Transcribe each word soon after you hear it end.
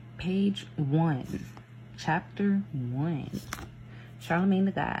Page 1, Chapter 1, Charlemagne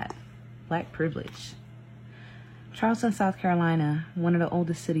the God, Black Privilege. Charleston, South Carolina, one of the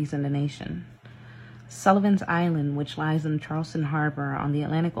oldest cities in the nation. Sullivan's Island, which lies in Charleston Harbor on the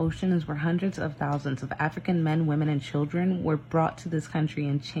Atlantic Ocean, is where hundreds of thousands of African men, women, and children were brought to this country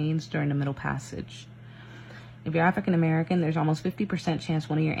in chains during the Middle Passage. If you're African American, there's almost 50% chance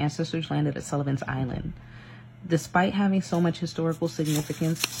one of your ancestors landed at Sullivan's Island. Despite having so much historical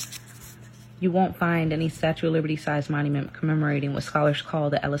significance, you won't find any Statue of Liberty-sized monument commemorating what scholars call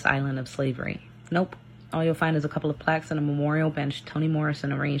the Ellis Island of slavery. Nope. All you'll find is a couple of plaques and a memorial bench Toni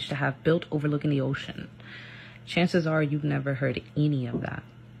Morrison arranged to have built overlooking the ocean. Chances are you've never heard any of that.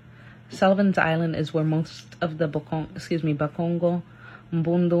 Sullivan's Island is where most of the Bakongo,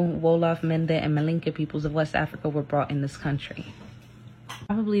 Mbundu, Wolof, Mende, and Malinke peoples of West Africa were brought in this country.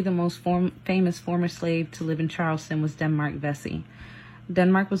 Probably the most famous former slave to live in Charleston was Denmark Vesey.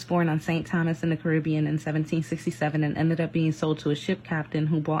 Denmark was born on St. Thomas in the Caribbean in 1767 and ended up being sold to a ship captain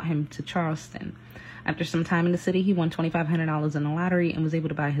who brought him to Charleston. After some time in the city, he won $2,500 in a lottery and was able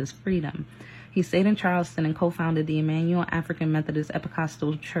to buy his freedom. He stayed in Charleston and co-founded the Emmanuel African Methodist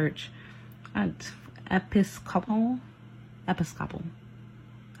Episcopal Church,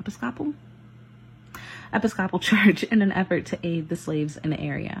 Episcopal Church in an effort to aid the slaves in the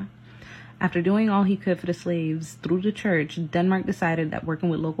area. After doing all he could for the slaves through the church, Denmark decided that working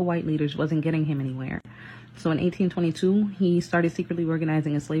with local white leaders wasn't getting him anywhere. So in 1822, he started secretly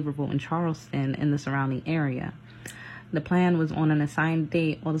organizing a slave revolt in Charleston and the surrounding area. The plan was on an assigned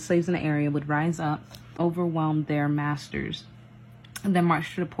date, all the slaves in the area would rise up, overwhelm their masters, and then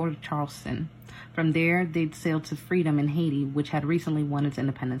march to the port of Charleston. From there, they'd sail to freedom in Haiti, which had recently won its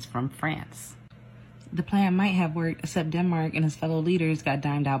independence from France. The plan might have worked, except Denmark and his fellow leaders got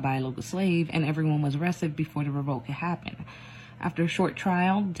dimed out by a local slave, and everyone was arrested before the revolt could happen. After a short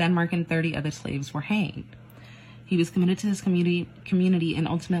trial, Denmark and 30 other slaves were hanged. He was committed to his community and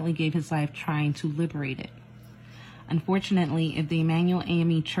ultimately gave his life trying to liberate it. Unfortunately, if the Emmanuel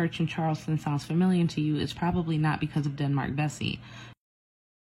AME Church in Charleston sounds familiar to you, it's probably not because of Denmark Vesey.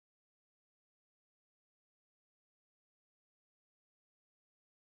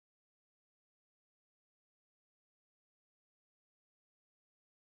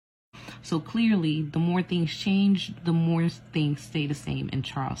 So clearly, the more things change, the more things stay the same in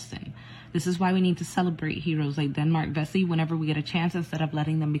Charleston. This is why we need to celebrate heroes like Denmark Vesey whenever we get a chance instead of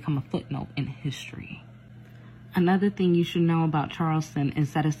letting them become a footnote in history. Another thing you should know about Charleston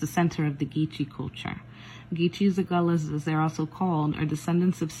is that it's the center of the Geechee culture. Geechees, or Gullas as they're also called, are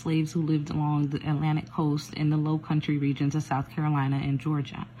descendants of slaves who lived along the Atlantic coast in the low country regions of South Carolina and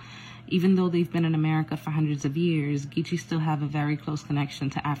Georgia. Even though they've been in America for hundreds of years, Geechees still have a very close connection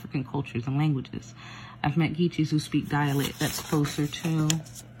to African cultures and languages. I've met Geechees who speak dialect that's closer to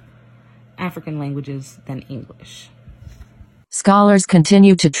African languages than English. Scholars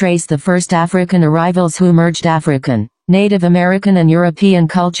continue to trace the first African arrivals who merged African, Native American and European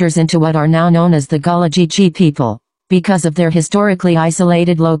cultures into what are now known as the Gullah Geechee people. Because of their historically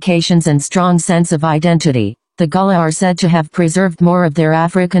isolated locations and strong sense of identity, the Gullah are said to have preserved more of their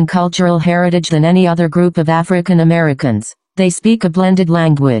African cultural heritage than any other group of African Americans. They speak a blended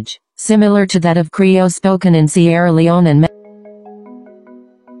language, similar to that of Creole spoken in Sierra Leone and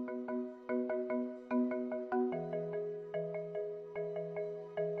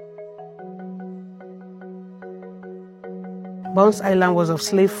Bunce Island was a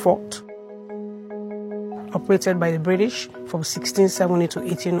slave fort operated by the British from 1670 to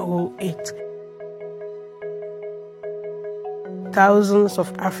 1808. Thousands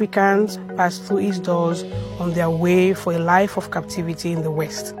of Africans passed through its doors on their way for a life of captivity in the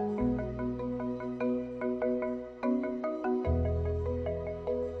West.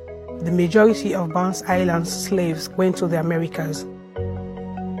 The majority of Bunce Island's slaves went to the Americas.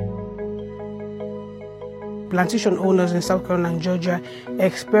 Plantation owners in South Carolina and Georgia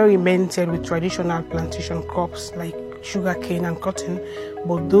experimented with traditional plantation crops like sugar cane and cotton,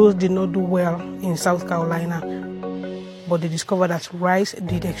 but those did not do well in South Carolina. But they discovered that rice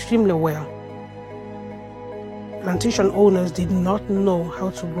did extremely well. Plantation owners did not know how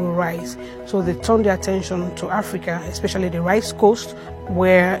to grow rice, so they turned their attention to Africa, especially the rice coast,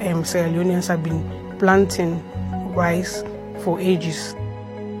 where Sierra Leoneans have been planting rice for ages.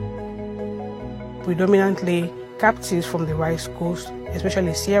 Predominantly captives from the rice coast,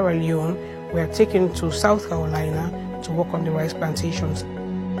 especially Sierra Leone, were taken to South Carolina to work on the rice plantations.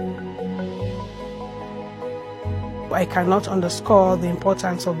 I cannot underscore the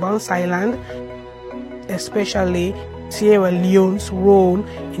importance of Bunce Island, especially Sierra Leone's role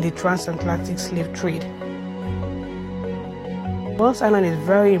in the transatlantic slave trade. Bunce Island is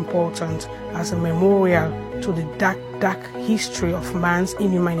very important as a memorial to the dark history of man's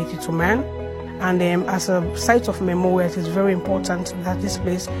inhumanity to man. And as a site of memorial, it is very important that this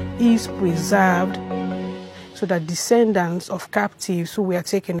place is preserved so that descendants of captives who were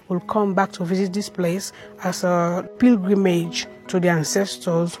taken will come back to visit this place as a pilgrimage to the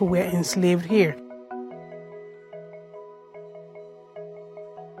ancestors who were enslaved here.